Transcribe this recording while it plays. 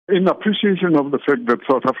In appreciation of the fact that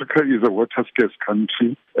South Africa is a water-scarce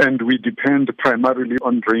country and we depend primarily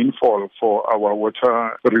on rainfall for our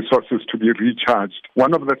water resources to be recharged,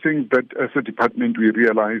 one of the things that as a department we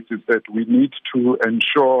realized is that we need to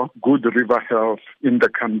ensure good river health in the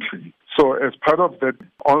country. So as part of that,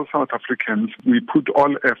 all South Africans, we put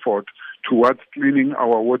all effort towards cleaning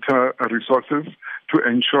our water resources to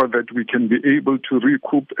ensure that we can be able to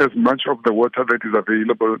recoup as much of the water that is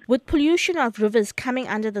available. With pollution of rivers coming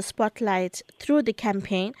under the spotlight through the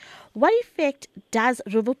campaign, what effect does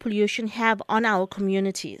river pollution have on our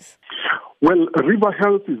communities? Well, river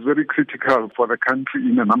health is very critical for the country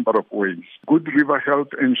in a number of ways. Good river health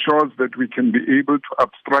ensures that we can be able to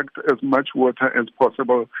abstract as much water as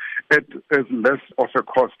possible at as less of a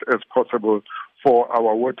cost as possible for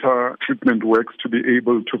our water treatment works to be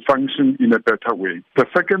able to function in a better way. The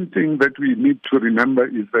second thing that we need to remember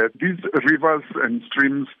is that these rivers and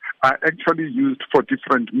streams are actually used for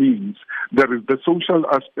different means. There is the social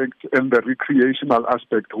aspect and the recreational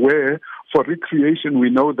aspect, where for recreation we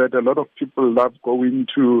know that a lot of people love going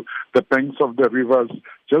to the banks of the rivers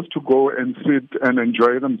just to go and sit and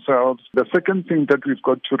enjoy themselves. The second thing that we've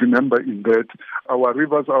got to remember is that our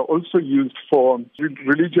rivers are also used for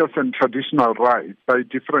religious and traditional rites by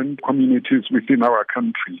different communities within our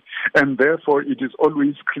country. And therefore, it is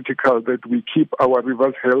always critical that we keep our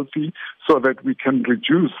rivers healthy so that we can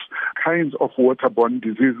reduce kinds of waterborne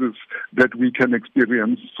diseases that we can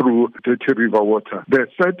experience through dirty river water. The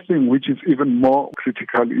third thing, which is even more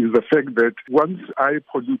critical, is the fact that once I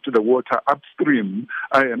pollute the water upstream,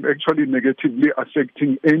 I am actually negatively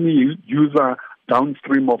affecting any user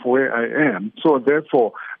downstream of where I am. So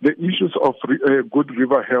therefore, the issues of good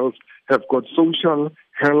river health have got social,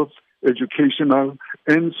 health, educational,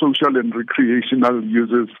 and social and recreational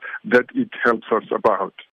uses that it helps us about.